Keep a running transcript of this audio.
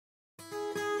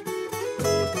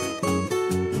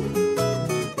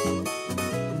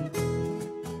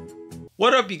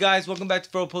What up, you guys? Welcome back to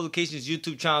Feral Publications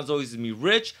YouTube channel. As always, it's me,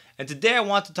 Rich, and today I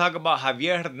want to talk about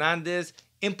Javier Hernandez.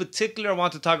 In particular, I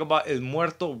want to talk about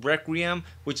Muerto Requiem,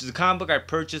 which is a comic book I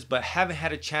purchased but haven't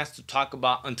had a chance to talk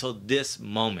about until this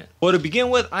moment. Well, to begin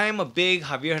with, I am a big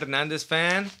Javier Hernandez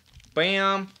fan.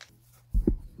 Bam!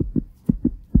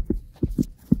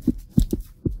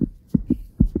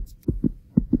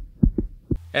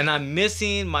 And I'm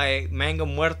missing my manga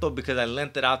Muerto because I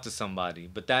lent it out to somebody.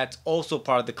 But that's also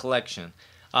part of the collection.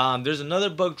 There's another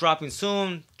book dropping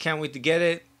soon. Can't wait to get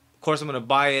it. Of course, I'm going to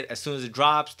buy it as soon as it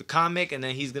drops, the comic. And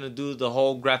then he's going to do the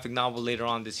whole graphic novel later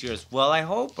on this year as well, I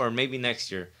hope. Or maybe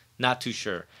next year. Not too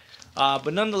sure.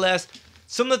 But nonetheless,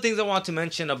 some of the things I want to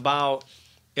mention about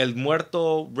El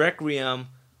Muerto Requiem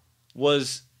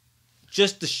was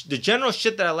just the general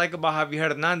shit that I like about Javier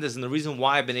Hernandez and the reason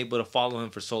why I've been able to follow him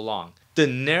for so long. The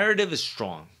narrative is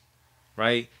strong,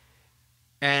 right?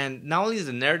 And not only is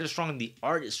the narrative strong, the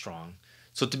art is strong.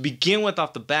 So to begin with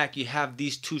off the back, you have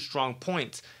these two strong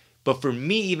points. But for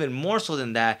me, even more so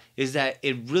than that, is that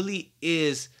it really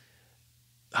is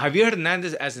Javier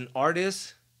Hernandez as an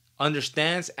artist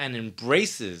understands and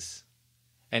embraces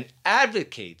and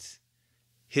advocates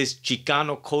his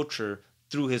Chicano culture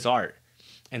through his art.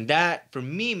 And that, for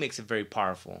me, makes it very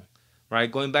powerful,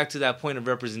 right? Going back to that point of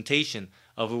representation,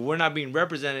 of if we're not being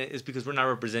represented, it's because we're not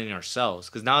representing ourselves.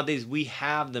 Because nowadays, we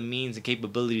have the means and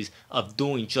capabilities of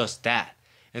doing just that.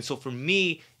 And so for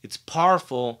me, it's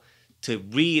powerful to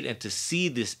read and to see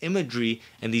this imagery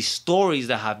and these stories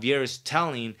that Javier is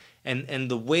telling and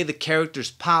the way the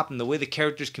characters pop and the way the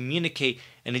characters communicate.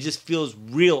 And it just feels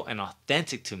real and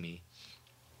authentic to me.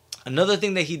 Another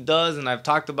thing that he does, and I've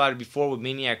talked about it before with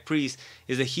Maniac Priest,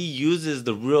 is that he uses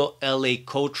the real LA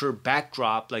culture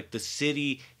backdrop. Like the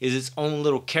city is its own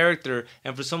little character.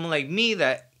 And for someone like me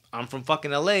that I'm from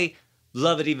fucking LA,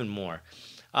 love it even more.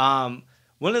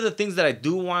 One of the things that I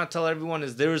do want to tell everyone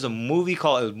is there is a movie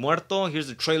called El Muerto. Here's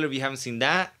the trailer if you haven't seen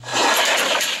that.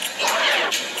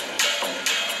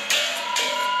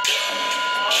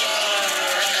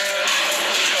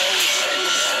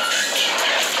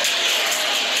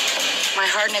 My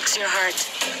heart next to your heart.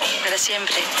 Para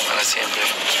siempre. Para siempre.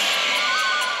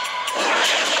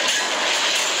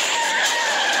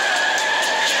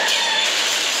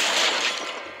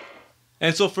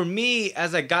 And so for me,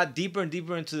 as I got deeper and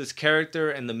deeper into this character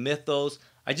and the mythos,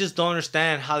 I just don't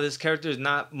understand how this character is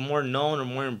not more known or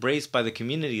more embraced by the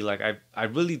community. Like, I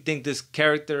really think this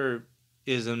character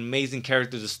is an amazing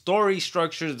character. The story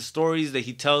structure, the stories that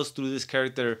he tells through this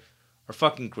character are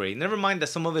fucking great. Never mind that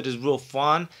some of it is real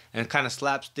fun and kind of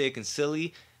slapstick and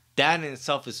silly. That in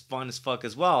itself is fun as fuck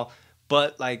as well.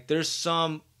 But like, there's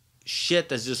some shit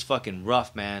that's just fucking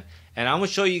rough, man. And I'm gonna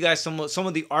show you guys some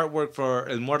of the artwork for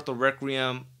El Muerto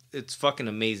Requiem. It's fucking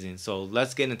amazing. So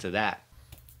let's get into that.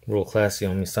 Real classy,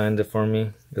 homie. Signed it for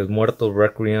me. El Muerto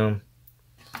Requiem.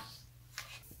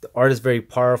 The art is very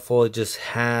powerful. It just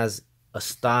has a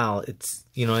style. It's,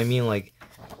 you know what I mean? Like,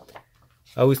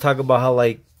 I always talk about how,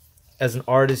 like, as an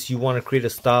artist, you want to create a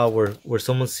style where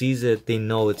someone sees it, they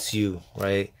know it's you,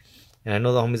 right? And I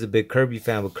know the homie's a big Kirby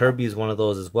fan, but Kirby is one of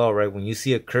those as well, right? When you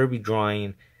see a Kirby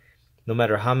drawing, no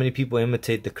matter how many people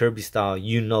imitate the Kirby style,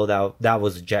 you know that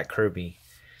was Jack Kirby.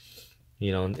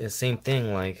 You know, the same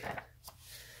thing, like,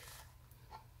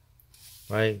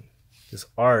 right? This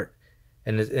art,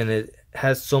 and it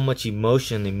has so much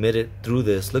emotion emitted through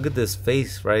this. Look at this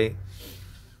face, right?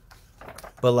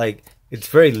 But like, it's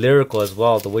very lyrical as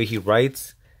well. The way he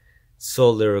writes, so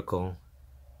lyrical.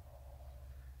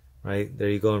 Right? There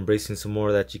you go, embracing some more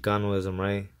of that Chicanoism,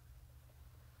 right?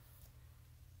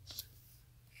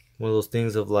 One of those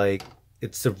things of like,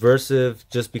 it's subversive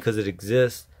just because it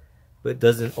exists, but it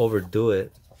doesn't overdo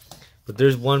it. But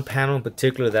there's one panel in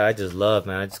particular that I just love,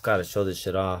 man. I just gotta show this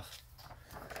shit off.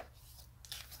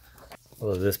 I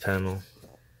love this panel.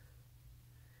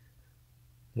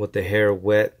 With the hair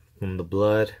wet from the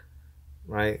blood.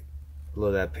 Right?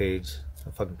 Love that page.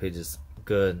 That fucking page is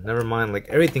good. Never mind, like,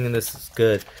 everything in this is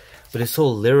good. But it's so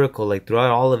lyrical. Like,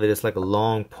 throughout all of it, it's like a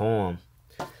long poem.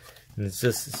 And it's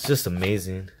just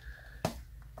amazing.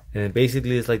 And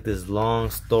basically, it's like this long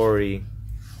story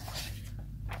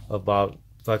about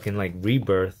fucking, like,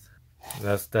 rebirth.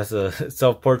 That's a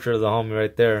self-portrait of the homie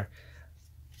right there.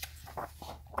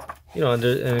 You know, and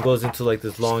it goes into, like,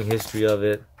 this long history of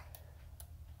it.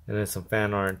 And then some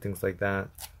fan art and things like that.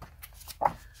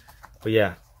 But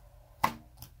yeah,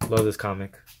 love this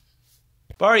comic.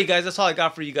 But alright, guys, that's all I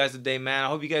got for you guys today, man. I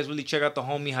hope you guys really check out the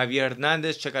homie Javier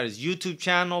Hernandez. Check out his YouTube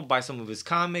channel, buy some of his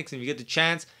comics, and if you get the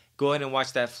chance, go ahead and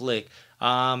watch that flick.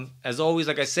 As always,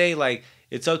 like I say, like,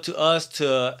 it's up to us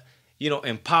to,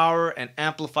 empower and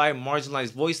amplify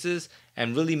marginalized voices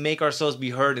and really make ourselves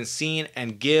be heard and seen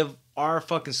and give our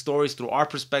fucking stories through our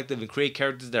perspective and create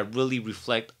characters that really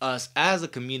reflect us as a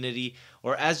community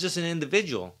or as just an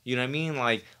individual. You know what I mean?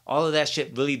 Like, all of that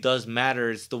shit really does matter.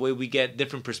 It's the way we get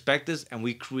different perspectives and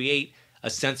we create a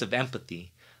sense of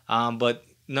empathy. But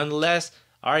nonetheless,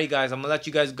 all right, guys, I'm going to let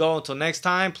you guys go. Until next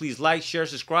time, please like, share,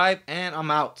 subscribe, and I'm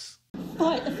out.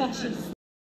 Fight the fascists.